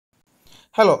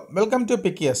Hello, welcome to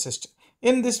Picky Assist.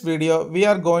 In this video, we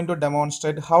are going to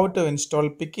demonstrate how to install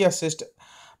Picky Assist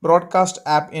broadcast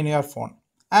app in your phone.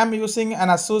 I am using an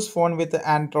Asus phone with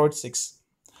Android 6.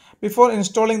 Before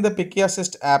installing the Picky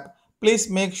Assist app, please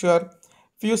make sure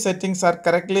few settings are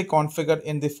correctly configured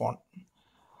in the phone.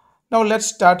 Now let's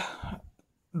start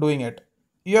doing it.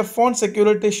 Your phone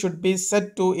security should be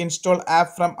set to install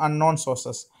app from unknown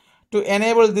sources. To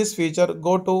enable this feature,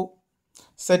 go to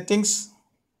Settings,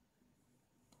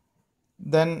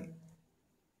 then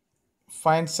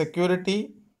find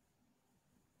Security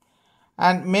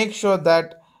and make sure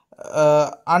that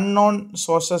unknown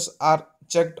sources are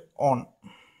checked on.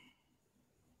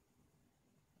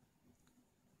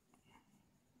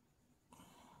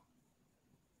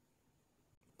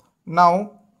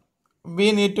 Now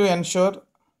we need to ensure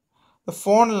the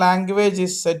phone language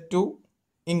is set to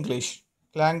English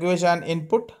language and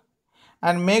input,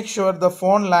 and make sure the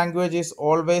phone language is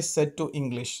always set to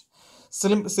English.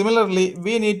 Similarly,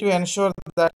 we need to ensure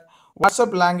that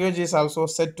WhatsApp language is also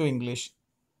set to English.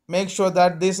 Make sure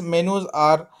that these menus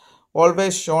are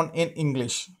always shown in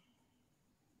English.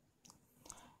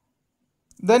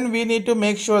 Then we need to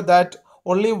make sure that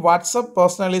only WhatsApp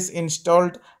Personal is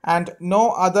installed and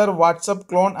no other WhatsApp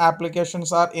clone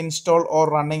applications are installed or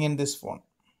running in this phone.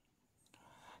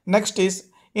 Next is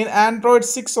in Android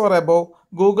 6 or above,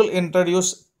 Google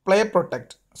introduced Play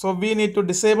Protect. So we need to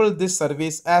disable this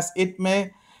service as it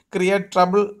may create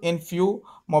trouble in few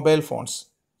mobile phones.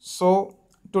 So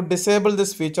to disable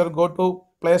this feature, go to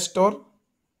Play Store,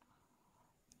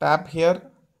 tap here,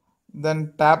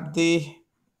 then tap the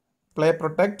Play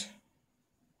Protect,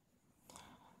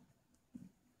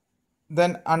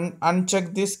 then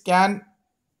uncheck the scan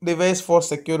device for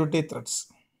security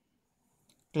threats.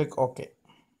 Click OK.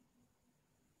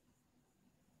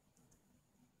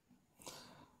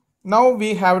 Now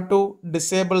we have to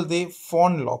disable the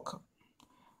phone lock.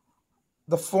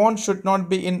 The phone should not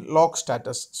be in lock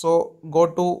status. So go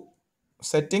to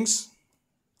settings,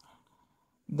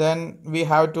 then we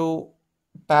have to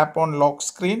tap on lock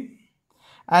screen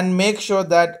and make sure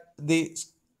that the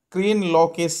screen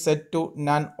lock is set to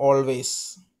none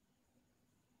always.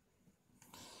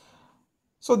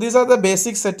 So these are the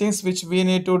basic settings which we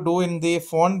need to do in the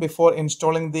phone before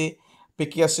installing the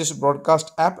Picky Assist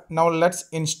broadcast app. Now let's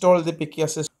install the Picky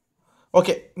Assist.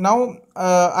 Okay, now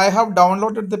I have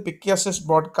downloaded the Picky Assist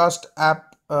broadcast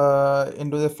app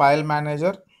into the file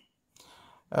manager.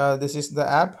 This is the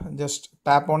app. Just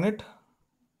tap on it.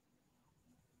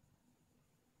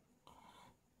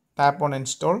 Tap on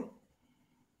install.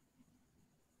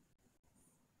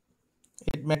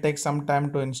 It may take some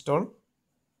time to install.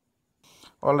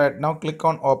 Alright, now click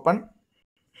on open.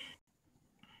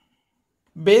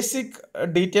 Basic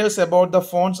details about the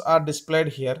phones are displayed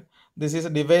here. This is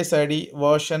device ID,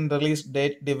 version, release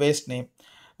date, device name.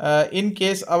 In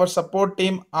case our support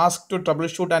team asks to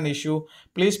troubleshoot an issue,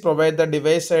 please provide the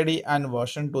device ID and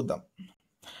version to them.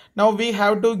 Now we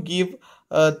have to give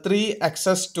 3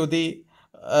 access to the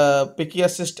Picky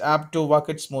Assist app to work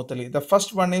it smoothly. The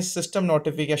first one is system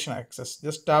notification access.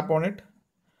 Just tap on it,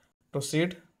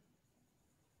 proceed,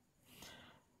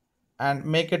 and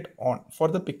make it on for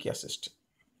the Picky Assist.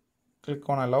 Click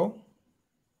on allow.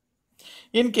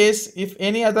 In case if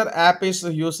any other app is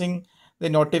using the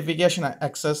notification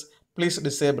access, please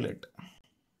disable it.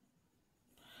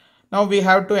 Now we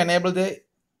have to enable the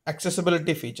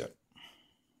accessibility feature.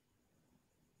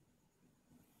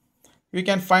 You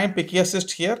can find Picky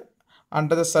Assist here.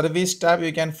 Under the service tab,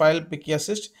 you can find Picky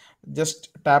Assist. Just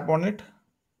tap on it,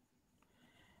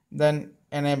 then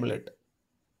enable it.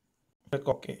 Click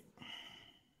OK.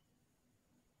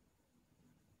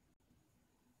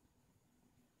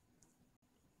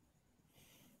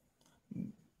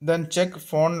 Then check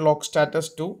phone lock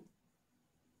status to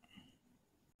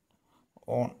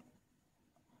on.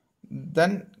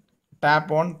 Then tap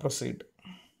on proceed.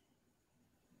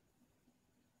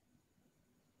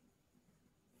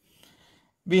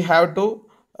 We have to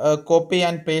copy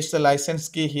and paste the license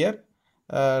key here.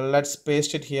 Let's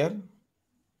paste it here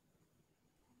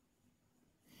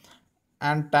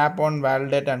and tap on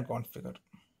validate and configure.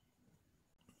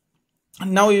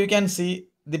 Now you can see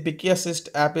the Picky Assist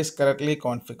app is correctly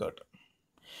configured.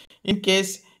 In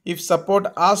case if support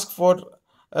asks for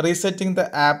resetting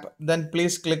the app, then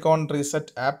please click on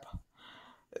reset app.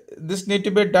 This need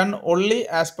to be done only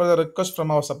as per the request from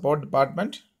our support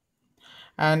department.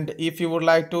 And if you would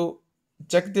like to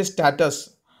check the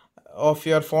status of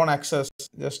your phone access,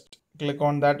 just click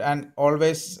on that and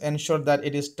always ensure that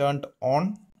it is turned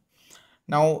on.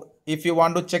 Now if you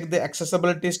want to check the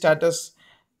accessibility status,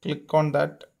 click on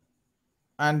that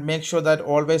and make sure that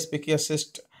always Picky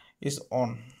Assist is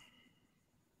on.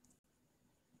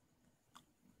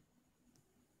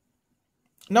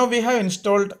 Now we have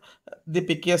installed the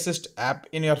Picky Assist app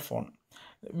in your phone.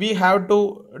 We have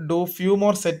to do few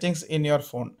more settings in your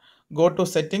phone. Go to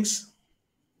settings,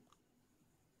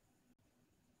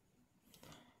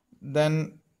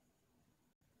 then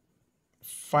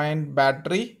find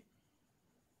battery,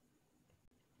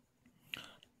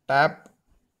 tap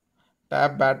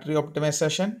battery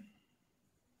optimization,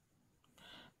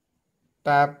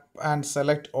 tap and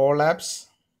select all apps,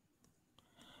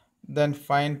 then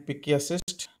find Picky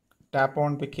Assist, tap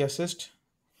on Picky Assist,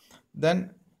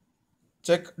 then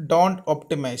check don't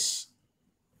optimize,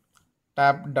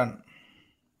 tap done.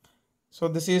 So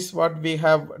this is what we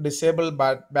have disabled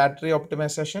battery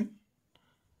optimization.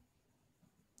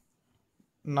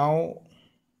 Now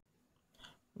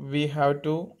we have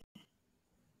to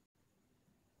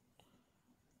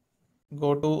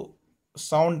go to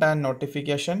sound and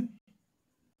notification,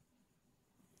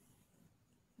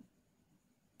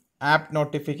 app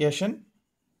notification,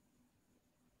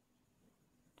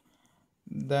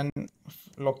 then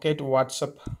locate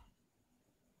WhatsApp,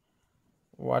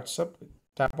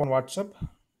 tap on WhatsApp,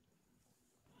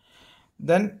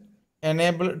 then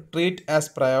enable treat as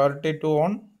priority to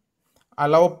on,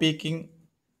 allow peaking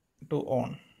to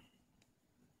on.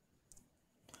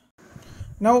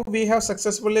 Now we have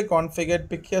successfully configured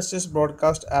Picky Assist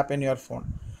broadcast app in your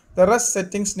phone. The rest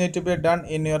settings need to be done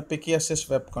in your Picky Assist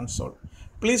web console.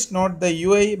 Please note the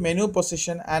UI menu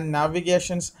position and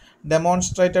navigations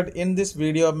demonstrated in this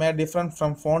video may differ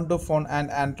from phone to phone and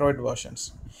Android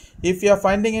versions. If you are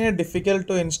finding it difficult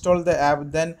to install the app,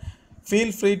 then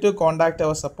feel free to contact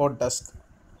our support desk.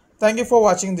 Thank you for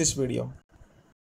watching this video.